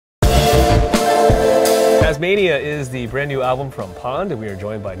Tasmania is the brand new album from Pond, and we are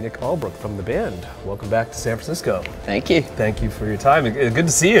joined by Nick Allbrook from the band. Welcome back to San Francisco. Thank you. Thank you for your time. Good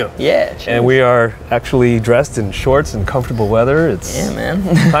to see you. Yeah, cheers. And we are actually dressed in shorts and comfortable weather. It's man.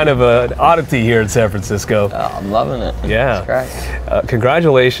 kind of an oddity here in San Francisco. Oh, I'm loving it. Yeah. It's great.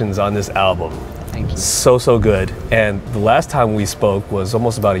 Congratulations on this album. Thank you. So good. And the last time we spoke was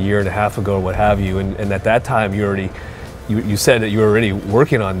almost about a year and a half ago, or what have you. And at that time, you said that you were already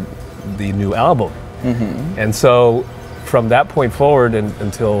working on the new album. Mm-hmm. And so from that point forward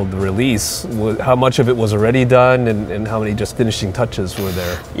until the release, how much of it was already done, and how many just finishing touches were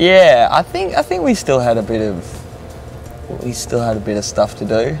there? Yeah, I think we still had a bit of stuff to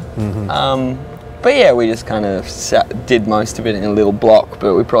do. Mm-hmm. But yeah, we just kind of did most of it in a little block,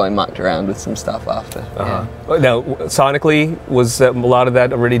 but we probably mucked around with some stuff after. Uh-huh. Yeah. Now, sonically, was a lot of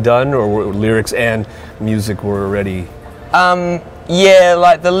that already done, or were lyrics and music were already? Yeah,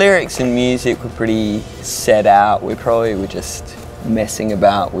 like the lyrics and music were pretty set out. We probably were just messing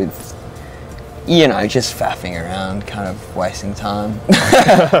about with, just faffing around, kind of wasting time.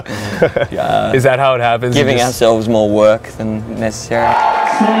 Is that how it happens? Giving ourselves more work than necessary. I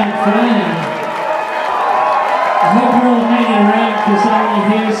hope you're all hanging around because I want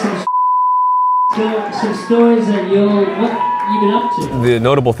to hear some stories that what you've been up to. The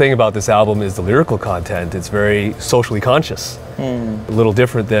notable thing about this album is the lyrical content. It's very socially conscious, a little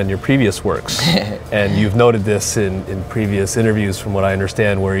different than your previous works. And you've noted this in previous interviews, from what I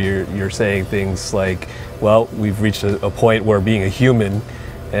understand, where you're saying things like, well, we've reached a point where being a human,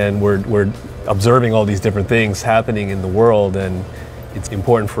 and we're observing all these different things happening in the world, and it's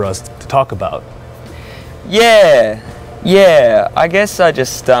important for us to talk about. Yeah, I guess I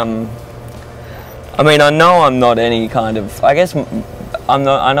just, I know I'm not any kind of, I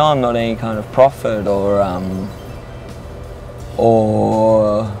know I'm not any kind of prophet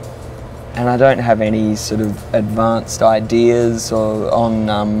and I don't have any sort of advanced ideas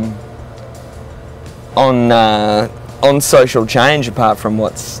on social change, apart from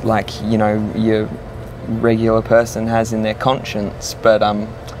what's like, your regular person has in their conscience, but I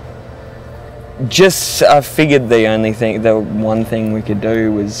figured the one thing we could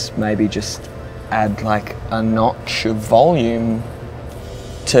do was maybe just add like a notch of volume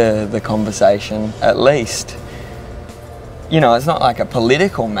to the conversation, at least. It's not like a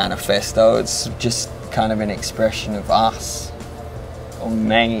political manifesto, it's just kind of an expression of us, or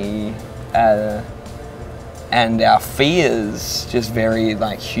me, and our fears, just very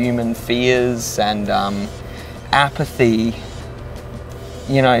like human fears and apathy.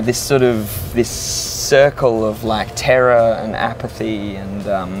 This circle of like terror and apathy and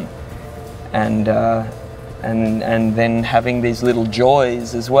then having these little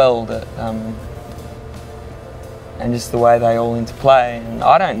joys as well that and just the way they all interplay. And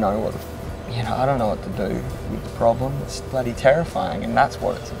I don't know what to do with the problem. It's bloody terrifying, and that's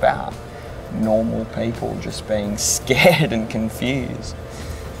what it's about. Normal people just being scared and confused.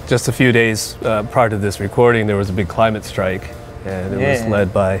 Just a few days prior to this recording, there was a big climate strike. And it was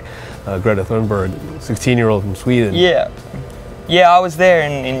led by Greta Thunberg, 16-year-old from Sweden. Yeah, I was there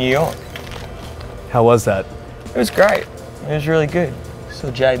in New York. How was that? It was great. It was really good. Saw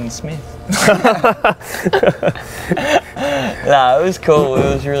Jaden Smith. No, it was cool. It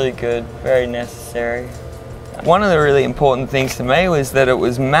was really good. Very necessary. One of the really important things to me was that it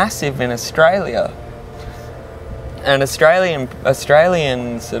was massive in Australia. And Australian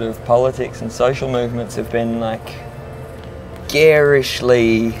sort of politics and social movements have been like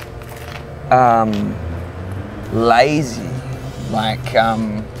garishly lazy. Like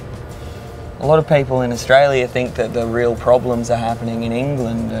a lot of people in Australia think that the real problems are happening in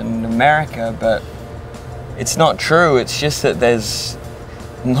England and America, but it's not true. It's just that there's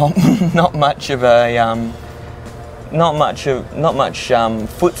not much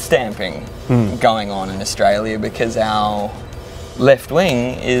foot stamping going on in Australia, because our left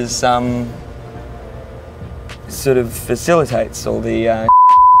wing is sort of facilitates all the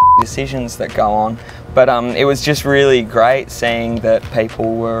decisions that go on. But it was just really great seeing that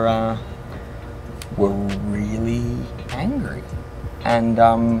people were really angry, and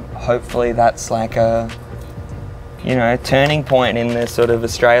hopefully that's like a turning point in the sort of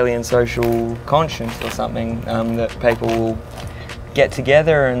Australian social conscience or something, that people will get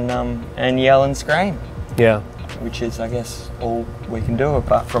together and yell and scream. Yeah. Which is, I guess, all we can do,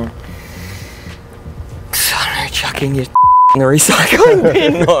 apart from, I don't know, chucking your in the recycling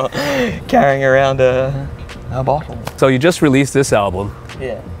bin or carrying around a bottle. So you just released this album.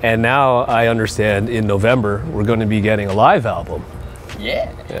 Yeah. And now I understand in November we're going to be getting a live album.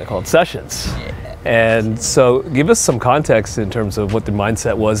 Yeah. Called Sessions. Yeah. And so give us some context in terms of what the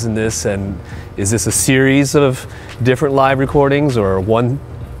mindset was in this, and is this a series of different live recordings or a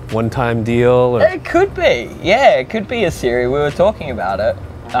one-time deal? Or? It could be, yeah, it could be a series. We were talking about it.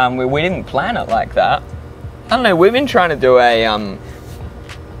 We didn't plan it like that. I don't know, we've been trying to do a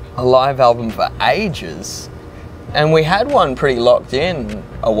live album for ages, and we had one pretty locked in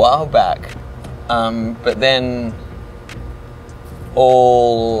a while back, but then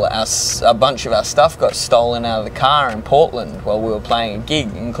a bunch of our stuff got stolen out of the car in Portland while we were playing a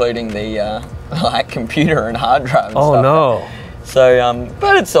gig, including the like computer and hard drive and stuff. Oh no. So,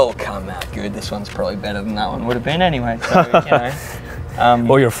 but it's all come out good. This one's probably better than that one would have been anyway, so, you know.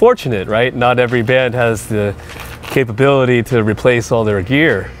 Well, you're fortunate, right? Not every band has the capability to replace all their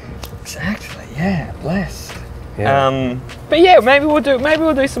gear. Exactly, yeah, blessed. Yeah. But yeah, maybe we'll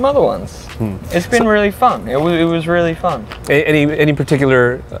do some other ones. It's been really fun. It was really fun. Any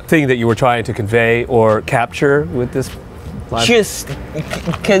particular thing that you were trying to convey or capture with this live? Just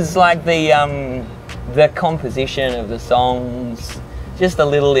because, like, the composition of the songs, just the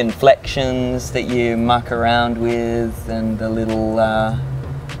little inflections that you muck around with, and the little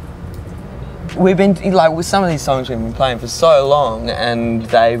we've been like with some of these songs we've been playing for so long, and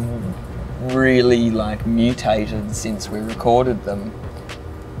they've really like mutated since we recorded them,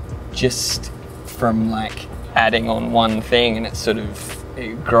 just from like adding on one thing, and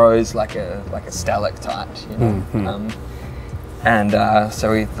it grows like a stalactite, you know. And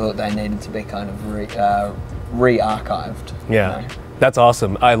so we thought they needed to be kind of re-archived. Yeah. You know? That's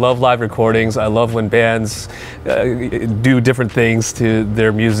awesome. I love live recordings. I love when bands do different things to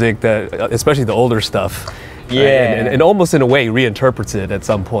their music, that especially the older stuff. Yeah. Right? And almost in a way reinterprets it at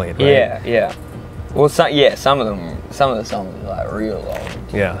some point, right? Yeah, yeah. Well, some of the songs are like real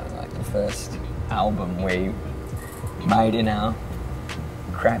old. Yeah. You know, like the first album we made in our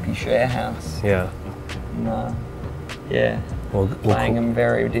crappy share house. Yeah. And, yeah. Well, Playing them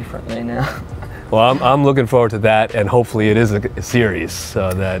very differently now. Well, I'm looking forward to that, and hopefully it is a series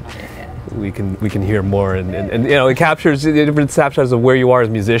so that we can hear more, and you know, it captures the different snapshots of where you are as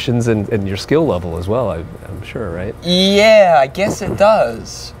musicians and your skill level as well. I'm sure, right? Yeah, I guess it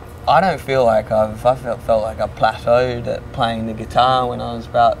does. I don't feel like I felt like I plateaued at playing the guitar when I was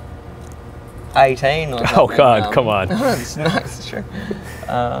about 18 or something. Oh God, come on. It's true.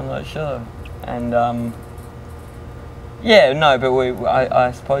 I'm not sure. And yeah, no, but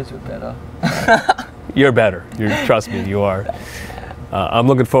I suppose we're better. You're better. Trust me, you are. I'm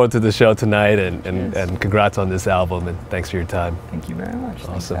looking forward to the show tonight, and congrats on this album, and thanks for your time. Thank you very much.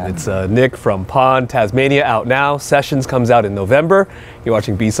 Awesome. It's Nick from POND, Tasmania, out now. Sessions comes out in November. You're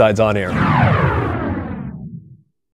watching B-Sides on Air.